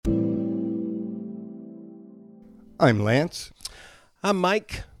I'm Lance, I'm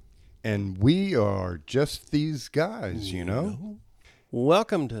Mike. and we are just these guys, you know?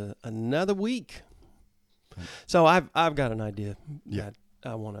 Welcome to another week. So I've got an idea Yeah. that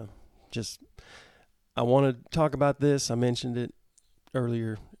I want to talk about this. I mentioned it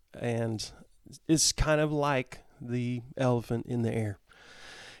earlier, and it's kind of like the elephant in the air.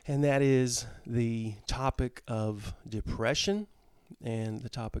 And that is the topic of depression and the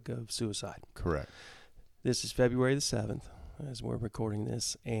topic of suicide. Correct. This is February the 7th as we're recording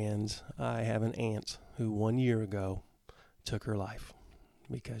this, and I have an aunt who 1 year ago took her life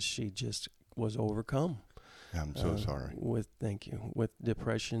because she just was overcome. I'm so sorry. With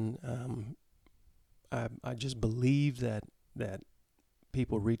depression. I just believe that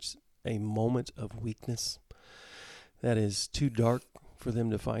people reach a moment of weakness that is too dark for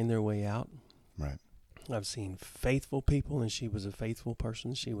them to find their way out. Right. I've seen faithful people, and she was a faithful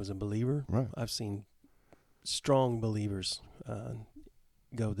person. She was a believer. Right. I've seen strong believers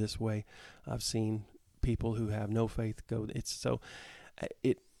go this way. I've seen people who have no faith go.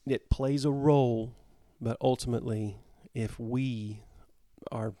 It plays a role, but ultimately, if we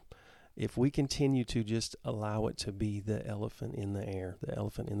continue to just allow it to be the elephant in the air, the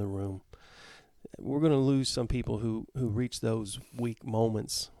elephant in the room, we're going to lose some people who reach those weak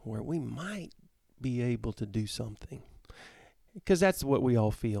moments where we might be able to do something. Because that's what we all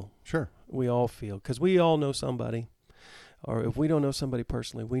feel. Sure. We all feel. Because we all know somebody. Or if we don't know somebody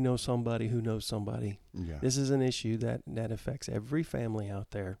personally, we know somebody who knows somebody. Yeah. This is an issue that affects every family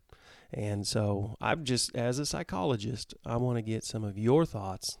out there. And so I'm just, as a psychologist, I want to get some of your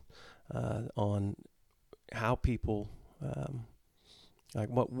thoughts on how people, like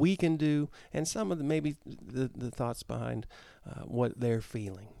what we can do, and some of maybe the thoughts behind what they're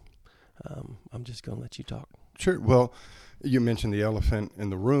feeling. I'm just going to let you talk. Sure. Well, you mentioned the elephant in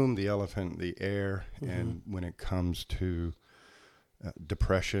the room, the elephant in the air, Mm-hmm. and when it comes to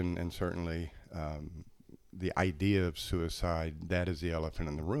depression and certainly the idea of suicide, that is the elephant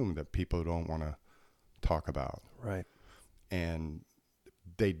in the room that people don't want to talk about. Right. And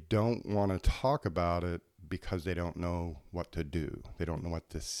they don't want to talk about it because they don't know what to do. They don't know what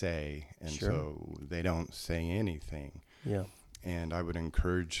to say. And Sure. so they don't say anything. Yeah. And I would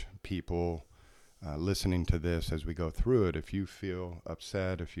encourage people listening to this as we go through it, if you feel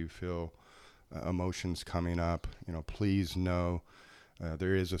upset, if you feel emotions coming up, please know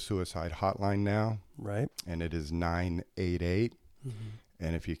there is a suicide hotline now. Right. And it is 988. Mm-hmm.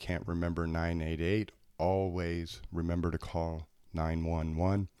 And if you can't remember 988, always remember to call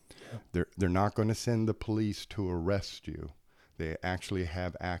 911. Yeah. They're not going to send the police to arrest you. They actually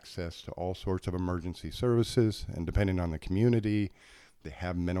have access to all sorts of emergency services, and depending on the community, they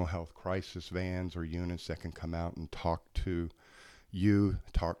have mental health crisis vans or units that can come out and talk to you,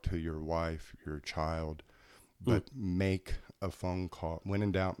 talk to your wife, your child, but make a phone call. When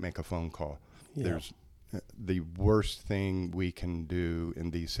in doubt, make a phone call. Yeah. There's the worst thing we can do in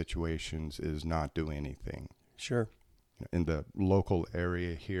these situations is not do anything. Sure. In the local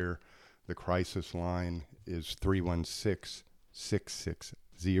area here, the crisis line is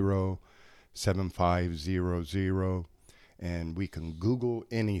 316-660-7500, and we can Google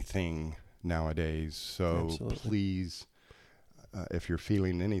anything nowadays. So Absolutely. please, if you're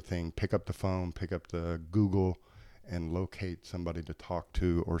feeling anything, pick up the phone, pick up the Google, and locate somebody to talk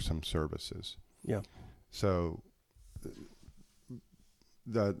to or some services. Yeah. So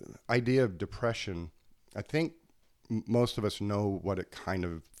the idea of depression, I think most of us know what it kind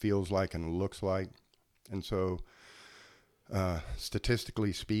of feels like and looks like. And so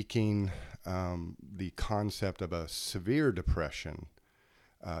statistically speaking, the concept of a severe depression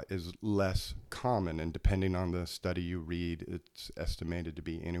is less common. And depending on the study you read, it's estimated to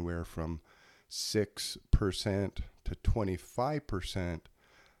be anywhere from 6% to 25%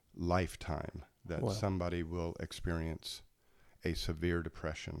 lifetime that Wow. somebody will experience a severe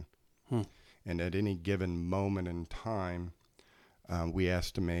depression. Hmm. And at any given moment in time, we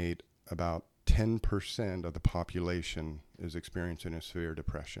estimate about 10% of the population is experiencing a severe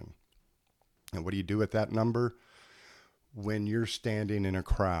depression. And what do you do with that number? When you're standing in a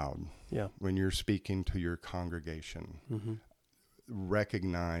crowd, Yeah. when you're speaking to your congregation, Mm-hmm.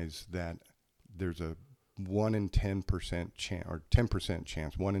 recognize that there's a 1 in 10% chance, or 10%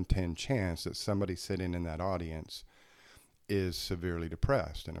 chance, 1 in 10 chance that somebody sitting in that audience is severely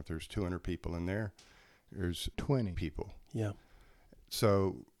depressed. And if there's 200 people in there, there's 20 people. Yeah.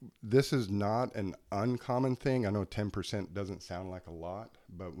 So this is not an uncommon thing. I know 10% doesn't sound like a lot,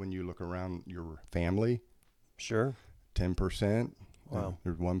 but when you look around your family, Sure. 10%, Wow.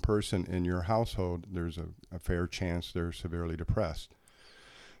 there's one person in your household, there's a fair chance they're severely depressed.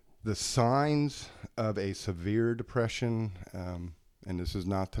 The signs of a severe depression, and this is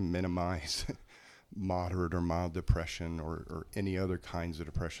not to minimize moderate or mild depression or any other kinds of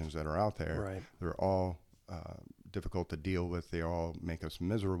depressions that are out there. Right. They're all difficult to deal with. They all make us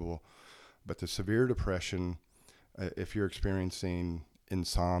miserable. But the severe depression, if you're experiencing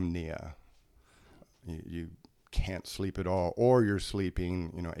insomnia, you can't sleep at all, or you're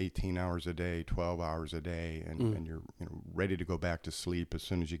sleeping, 18 hours a day, 12 hours a day, and you're ready to go back to sleep as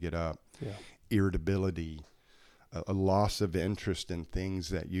soon as you get up. Yeah. Irritability, a loss of interest in things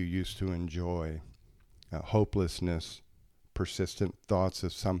that you used to enjoy, hopelessness, persistent thoughts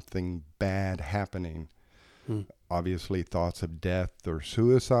of something bad happening, obviously thoughts of death or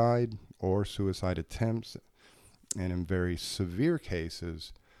suicide attempts, and in very severe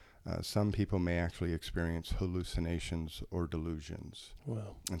cases, some people may actually experience hallucinations or delusions.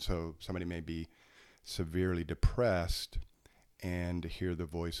 Wow. And so somebody may be severely depressed and hear the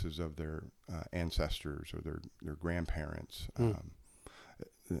voices of their ancestors or their grandparents.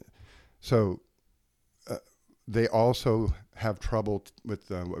 They also have trouble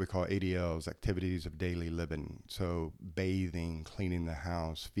with what we call ADLs, activities of daily living. So bathing, cleaning the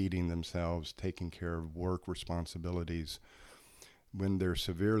house, feeding themselves, taking care of work responsibilities. When they're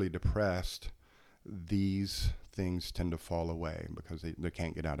severely depressed, these things tend to fall away because they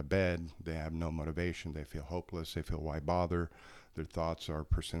can't get out of bed. They have no motivation. They feel hopeless. They feel, why bother? Their thoughts are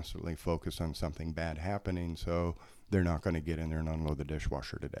persistently focused on something bad happening, so they're not going to get in there and unload the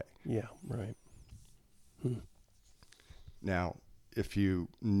dishwasher today. Yeah, right. Now, if you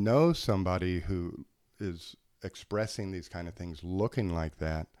know somebody who is expressing these kind of things, looking like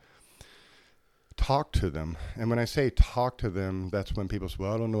that, talk to them. And when I say talk to them, that's when people say,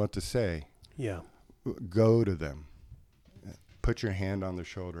 well, I don't know what to say. Yeah. Go to them. Put your hand on their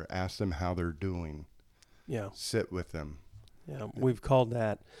shoulder. Ask them how they're doing. Yeah. Sit with them. Yeah. We've called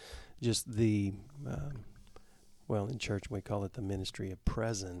that just the, in church we call it the ministry of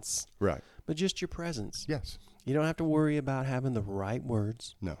presence. Right. But just your presence. Yes. You don't have to worry about having the right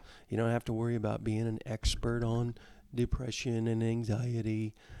words. No. You don't have to worry about being an expert on depression and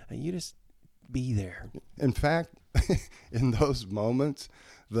anxiety. You just be there. In fact, in those moments,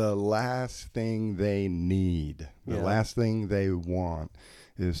 the last thing they need, the last thing they want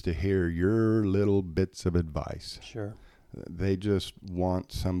is to hear your little bits of advice. Sure. They just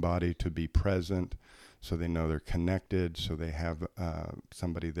want somebody to be present so they know they're connected, so they have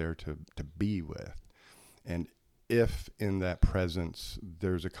somebody there to be with. And if in that presence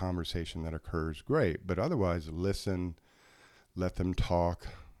there's a conversation that occurs, great. But otherwise, listen, let them talk,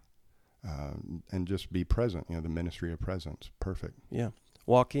 and just be present. The ministry of presence. Perfect. Yeah.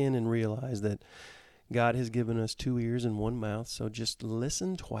 Walk in and realize that God has given us 2 ears and 1 mouth, so just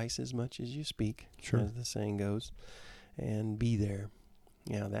listen twice as much as you speak, as the saying goes, and be there.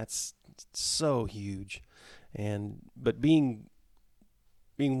 That's so huge. But being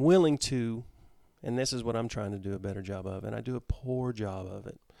willing to, and this is what I'm trying to do a better job of, and I do a poor job of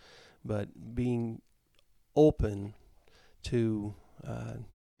it, but being open to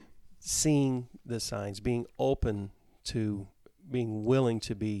seeing the signs, being open to being willing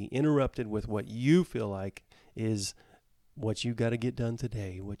to be interrupted with what you feel like is what you got to get done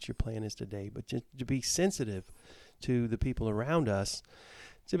today, what your plan is today, but just to be sensitive to the people around us,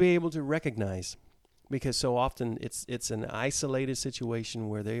 to be able to recognize, because so often it's an isolated situation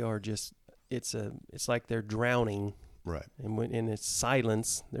where they are just, it's like they're drowning. Right. And when it's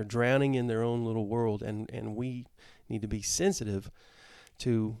silence, they're drowning in their own little world, and we need to be sensitive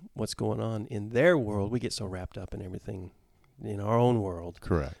to what's going on in their world. We get so wrapped up in everything in our own world.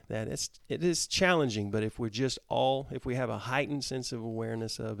 Correct. That it is challenging, but if we have a heightened sense of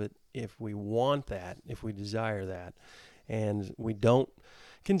awareness of it, if we want that, if we desire that, and we don't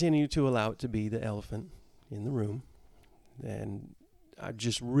continue to allow it to be the elephant in the room, and I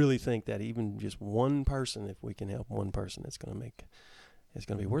just really think that even just one person, if we can help one person, it's going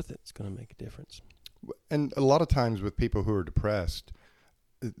to be worth it. It's going to make a difference. And a lot of times with people who are depressed,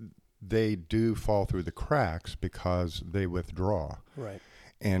 they do fall through the cracks because they withdraw. Right.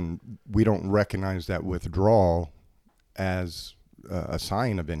 And we don't recognize that withdrawal as a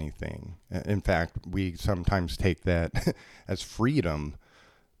sign of anything. In fact, we sometimes take that as freedom.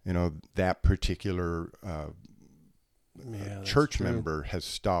 That particular church member has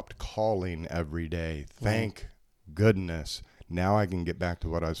stopped calling every day. Thank goodness. Now I can get back to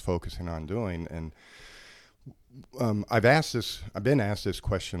what I was focusing on doing. And I've been asked this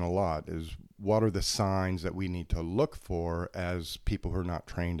question a lot, is what are the signs that we need to look for as people who are not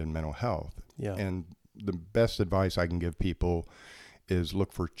trained in mental health? Yeah. And the best advice I can give people is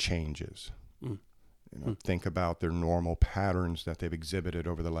look for changes. Think about their normal patterns that they've exhibited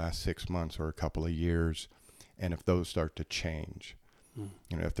over the last 6 months or a couple of years, and if those start to change.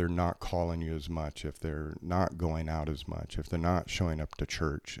 If they're not calling you as much, if they're not going out as much, if they're not showing up to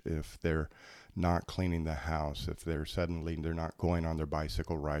church, if they're not cleaning the house, if they're not going on their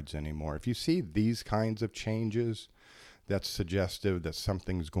bicycle rides anymore. If you see these kinds of changes, that's suggestive that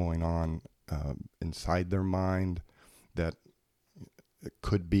something's going on inside their mind, that it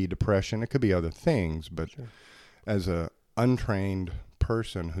could be depression, it could be other things, but Sure. As a untrained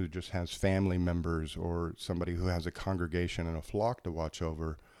person who just has family members or somebody who has a congregation and a flock to watch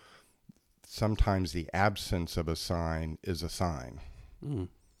over, sometimes the absence of a sign is a sign.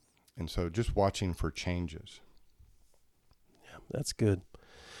 And so just watching for changes. Yeah, that's good.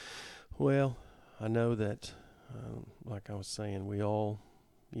 Well, I know that, like I was saying, we all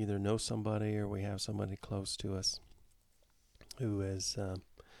either know somebody or we have somebody close to us who has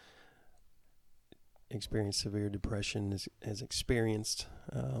experienced severe depression, has experienced,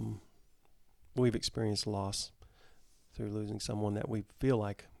 we've experienced loss through losing someone that we feel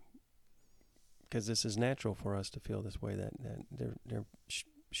like, because this is natural for us to feel this way, that there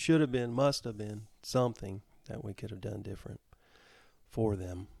should have been, must have been something that we could have done different for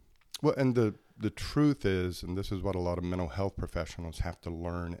them. Well, and the truth is, and this is what a lot of mental health professionals have to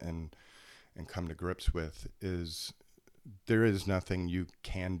learn and come to grips with, is there is nothing you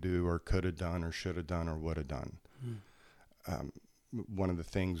can do or could have done or should have done or would have done. One of the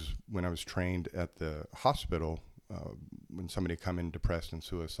things when I was trained at the hospital, when somebody come in depressed and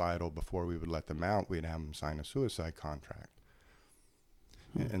suicidal, before we would let them out, we'd have them sign a suicide contract.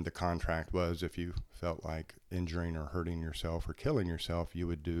 And the contract was, if you felt like injuring or hurting yourself or killing yourself, you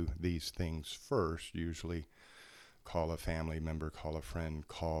would do these things first. Usually call a family member, call a friend,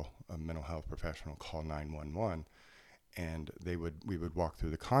 call a mental health professional, call 911. And we would walk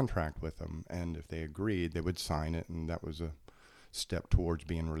through the contract with them. And if they agreed, they would sign it. And that was a step towards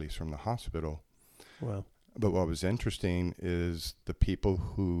being released from the hospital. Wow. But what was interesting is the people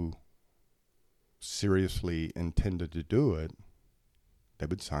who seriously intended to do it, they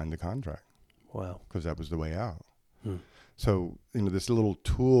would sign the contract. Wow. Because that was the way out. So, this little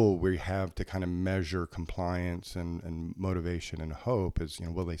tool we have to kind of measure compliance and motivation and hope is,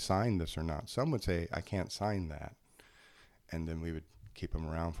 will they sign this or not? Some would say, I can't sign that. And then we would keep them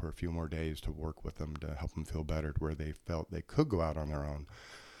around for a few more days to work with them to help them feel better, to where they felt they could go out on their own.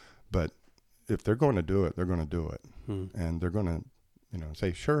 But if they're going to do it, they're going to do it. And they're going to,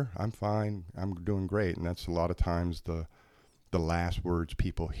 say, sure, I'm fine, I'm doing great. And that's a lot of times the last words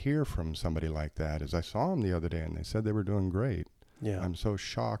people hear from somebody like that is, I saw them the other day and they said they were doing great. Yeah. I'm so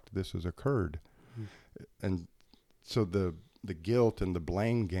shocked this has occurred. And so the guilt and the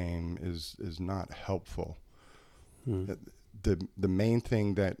blame game is not helpful. The main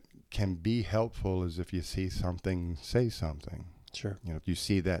thing that can be helpful is if you see something, say something. Sure. If you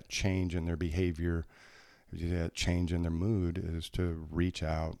see that change in their behavior, if you see that change in their mood, is to reach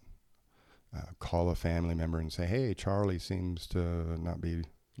out, call a family member and say, hey, Charlie seems to not be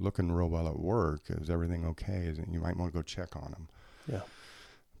looking real well at work. Is everything okay? You might want to go check on him. Yeah.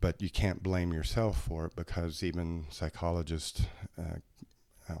 But you can't blame yourself for it, because even psychologists,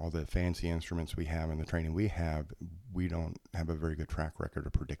 all the fancy instruments we have and the training we don't have a very good track record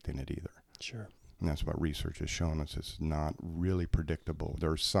of predicting it either. Sure. And that's what research has shown us. It's not really predictable.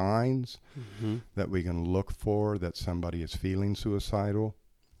 There are signs that we can look for that somebody is feeling suicidal.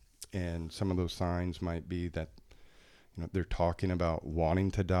 And some of those signs might be that, they're talking about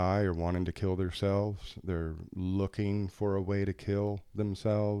wanting to die or wanting to kill themselves. They're looking for a way to kill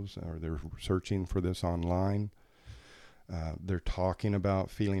themselves, or they're searching for this online. They're talking about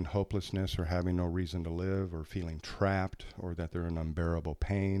feeling hopelessness or having no reason to live, or feeling trapped, or that they're in unbearable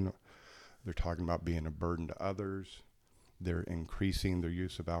pain. They're talking about being a burden to others. They're increasing their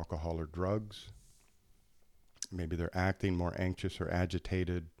use of alcohol or drugs. Maybe they're acting more anxious or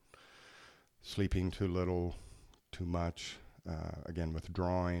agitated, sleeping too little, too much, again,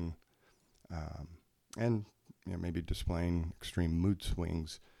 withdrawing, and maybe displaying extreme mood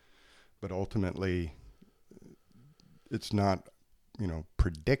swings. But ultimately, it's not,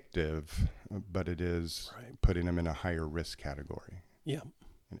 predictive, but it is putting them in a higher risk category. Yeah.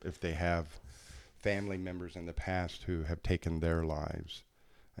 If they have family members in the past who have taken their lives,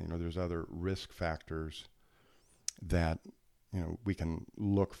 there's other risk factors that we can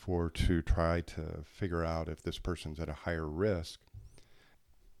look for to try to figure out if this person's at a higher risk.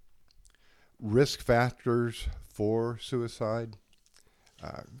 Risk factors for suicide,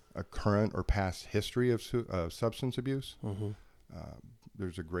 a current or past history of substance abuse.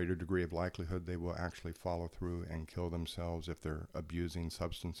 There's a greater degree of likelihood they will actually follow through and kill themselves if they're abusing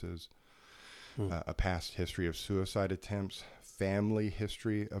substances. a past history of suicide attempts, family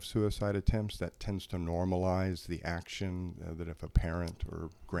history of suicide attempts that tends to normalize the action that if a parent or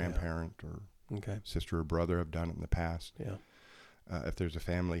grandparent or sister or brother have done it in the past. Yeah. If there's a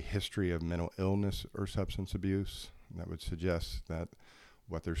family history of mental illness or substance abuse, that would suggest that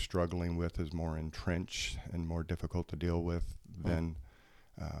what they're struggling with is more entrenched and more difficult to deal with than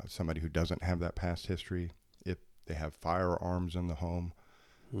somebody who doesn't have that past history. If they have firearms in the home,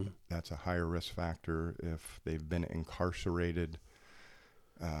 that's a higher risk factor. If they've been incarcerated,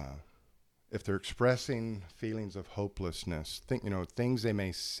 if they're expressing feelings of hopelessness, things they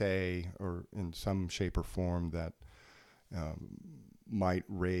may say or in some shape or form that might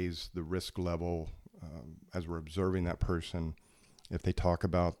raise the risk level as we're observing that person. If they talk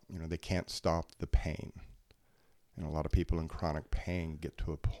about, they can't stop the pain. A lot of people in chronic pain get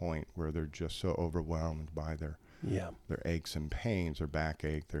to a point where they're just so overwhelmed by their aches and pains, their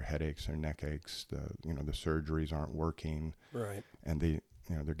backache, their headaches, their neck aches, the surgeries aren't working. Right. And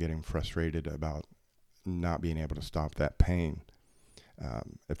they're getting frustrated about not being able to stop that pain.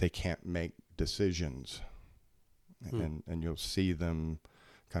 If they can't make decisions, and you'll see them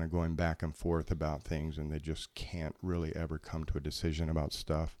kind of going back and forth about things, and they just can't really ever come to a decision about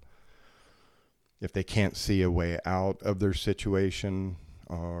stuff. If they can't see a way out of their situation,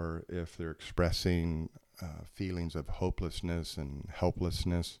 or if they're expressing feelings of hopelessness and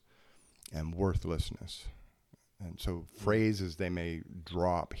helplessness and worthlessness. And so phrases they may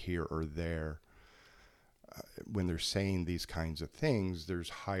drop here or there when they're saying these kinds of things, there's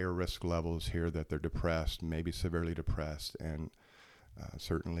higher risk levels here that they're depressed, maybe severely depressed, and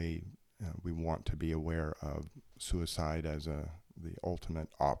certainly we want to be aware of suicide as the ultimate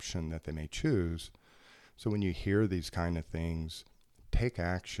option that they may choose. So when you hear these kind of things, take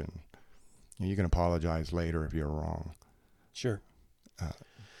action. You can apologize later if you're wrong. Sure.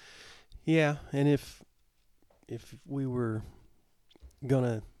 Yeah, and if we were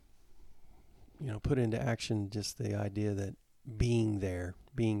gonna, put into action just the idea that being there,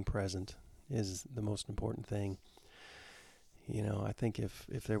 being present, is the most important thing. I think if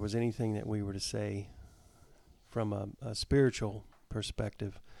there was anything that we were to say from a spiritual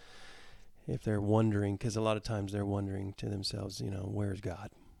perspective, if they're wondering, because a lot of times they're wondering to themselves, where's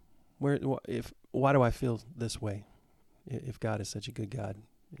God? Why do I feel this way? If God is such a good God,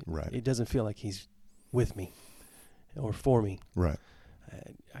 right? It doesn't feel like He's with me or for me, right?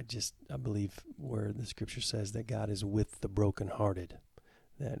 I believe where the Scripture says that God is with the brokenhearted,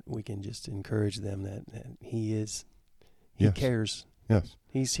 that we can just encourage them that He is. He cares. Yes.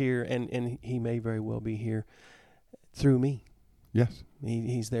 He's here, and He may very well be here through me. Yes.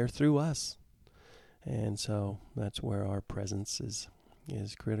 He's there through us. And so that's where our presence is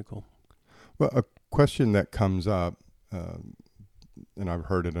critical. Well, a question that comes up, and I've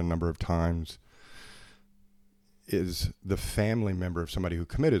heard it a number of times, is the family member of somebody who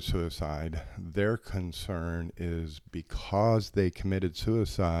committed suicide, their concern is because they committed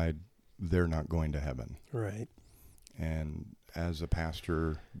suicide, they're not going to heaven. Right. And as a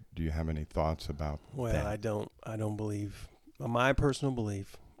pastor, do you have any thoughts about that? I don't believe, my personal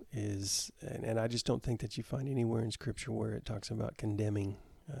belief is, and I just don't think that you find anywhere in Scripture where it talks about condemning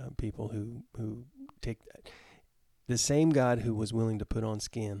people who take that. The same God who was willing to put on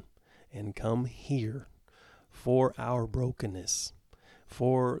skin and come here for our brokenness,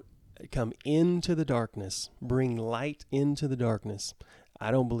 come into the darkness, bring light into the darkness. I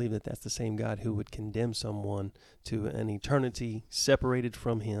don't believe that that's the same God who would condemn someone to an eternity separated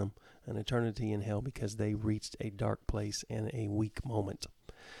from Him, an eternity in hell because they reached a dark place and a weak moment.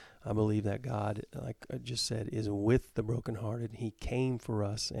 I believe that God, like I just said, is with the brokenhearted. He came for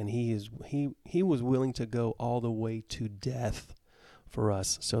us, and He was willing to go all the way to death for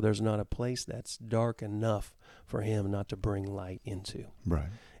us. So there's not a place that's dark enough for Him not to bring light into. Right.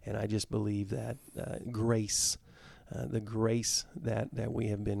 And I just believe that grace, the grace that we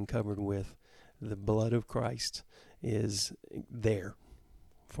have been covered with, the blood of Christ, is there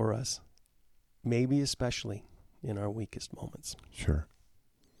for us, maybe especially in our weakest moments. Sure.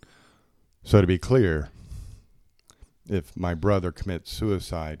 So to be clear, if my brother commits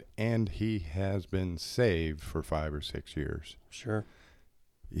suicide and he has been saved for 5 or 6 years, sure,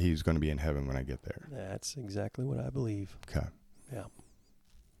 he's going to be in heaven when I get there. That's exactly what I believe. Okay. Yeah.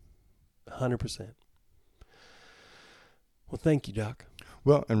 100%. Well, thank you, Doc.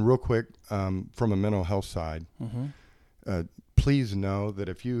 Well, and real quick, from a mental health side, please know that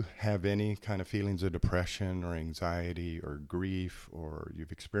if you have any kind of feelings of depression or anxiety or grief, or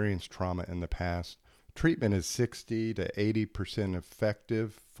you've experienced trauma in the past, treatment is 60 to 80%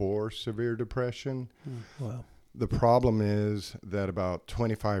 effective for severe depression. Wow. The problem is that about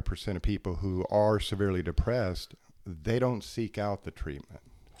 25% of people who are severely depressed, they don't seek out the treatment.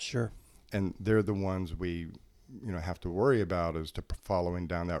 Sure. And they're the ones we, have to worry about as to following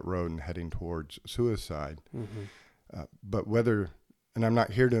down that road and heading towards suicide. Mm-hmm. But and I'm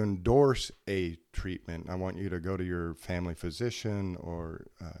not here to endorse a treatment. I want you to go to your family physician or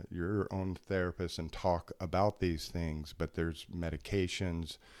your own therapist and talk about these things. But there's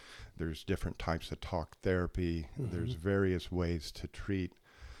medications, there's different types of talk therapy, Mm-hmm. there's various ways to treat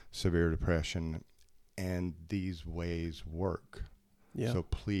severe depression, and these ways work. Yeah. So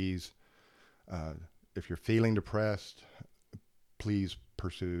please, if you're feeling depressed, please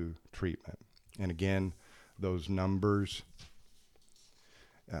pursue treatment. And again, those numbers,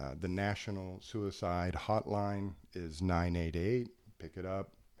 the National Suicide Hotline is 988. Pick it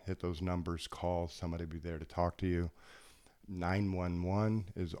up, hit those numbers, call. Somebody will be there to talk to you. 911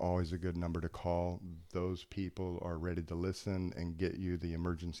 is always a good number to call. Those people are ready to listen and get you the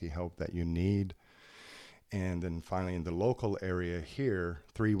emergency help that you need. And then finally, in the local area here,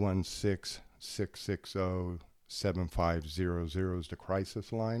 316-660-7500 is the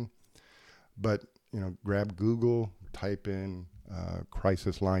crisis line. But, grab Google, type in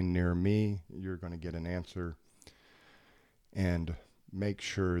crisis line near me. You're going to get an answer. And make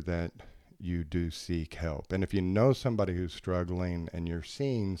sure that you do seek help. And if you know somebody who's struggling and you're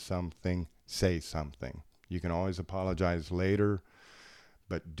seeing something, say something. You can always apologize later,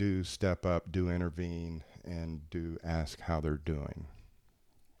 but do step up, do intervene, and do ask how they're doing.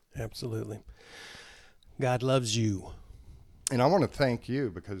 Absolutely. God loves you. And I want to thank you,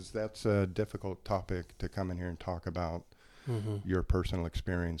 because that's a difficult topic to come in here and talk about. Mm-hmm. Your personal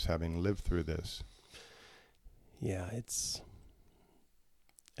experience having lived through this. Yeah, it's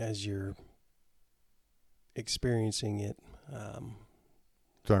as you're experiencing it.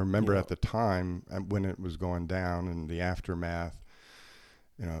 So I remember at the time when it was going down and the aftermath,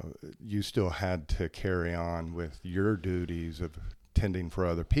 you still had to carry on with your duties of tending for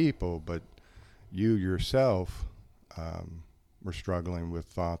other people, but you yourself were struggling with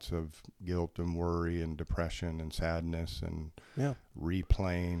thoughts of guilt and worry and depression and sadness and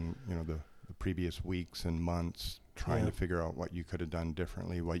replaying, the previous weeks and months, trying to figure out what you could have done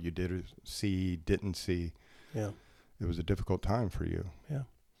differently, what you didn't see. Yeah. It was a difficult time for you. Yeah.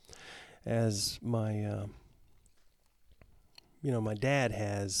 As my, my dad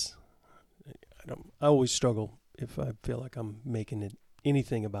has, I always struggle if I feel like I'm making it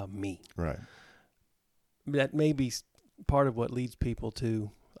anything about me. Right. That may be part of what leads people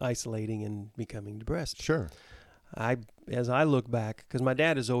to isolating and becoming depressed. Sure. As I look back, because my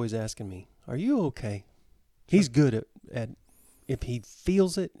dad is always asking me, "Are you okay?" He's good at if he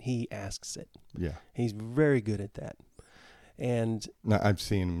feels it, he asks it. Yeah. He's very good at that. And now, I've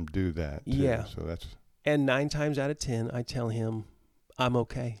seen him do that too. Yeah. So that's. And 9 times out of 10, I tell him I'm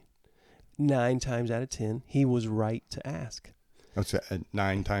okay. 9 times out of 10, he was right to ask. That's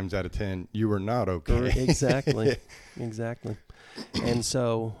 9 times out of 10, you were not okay. Exactly. And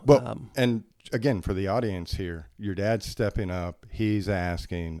so, and again, for the audience here, your dad's stepping up. He's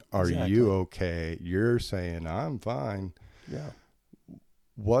asking, "Are you okay?" You're saying, "I'm fine." Yeah.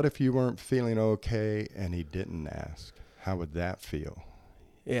 What if you weren't feeling okay and he didn't ask? How would that feel?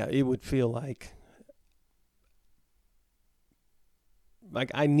 Yeah, it would feel like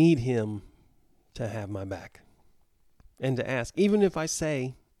I need him to have my back and to ask. Even if I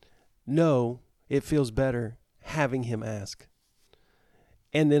say no, it feels better having him ask.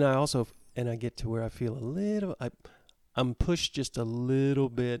 And then I get to where I feel I'm pushed just a little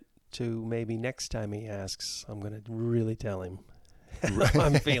bit to maybe next time he asks, I'm going to really tell him how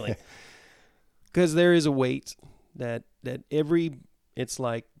I'm feeling. Because there is a weight that it's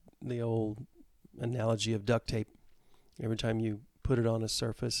like the old analogy of duct tape. Every time you put it on a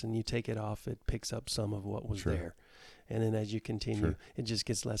surface and you take it off, it picks up some of what was there. And then as you continue, it just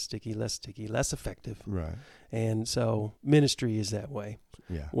gets less sticky, less effective. Right. And so ministry is that way.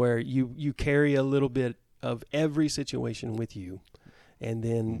 Yeah. Where you carry a little bit of every situation with you, and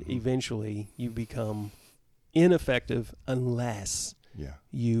then eventually you become ineffective unless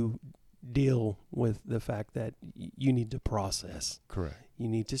you deal with the fact that you need to process. Correct. You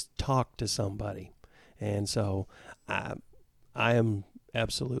need to talk to somebody. And so I am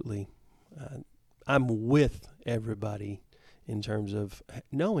absolutely, I'm with everybody in terms of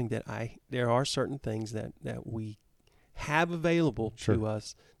knowing that there are certain things that we have available to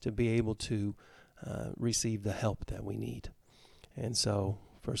us to be able to receive the help that we need. And so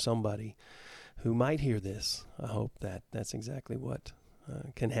for somebody who might hear this, I hope that that's exactly what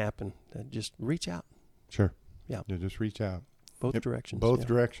can happen. That just reach out. Sure. Yeah. Just reach out. Both directions. Both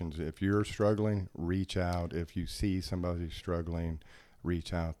directions. If you're struggling, reach out. If you see somebody struggling,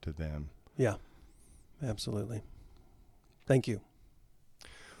 reach out to them. Yeah, absolutely. Thank you.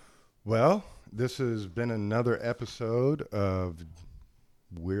 Well, this has been another episode of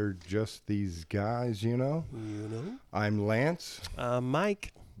We're Just These Guys, You Know. I'm Lance. I'm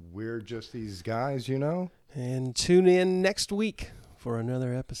Mike. We're Just These Guys, You Know. And tune in next week for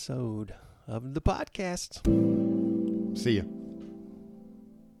another episode of the podcast. See ya.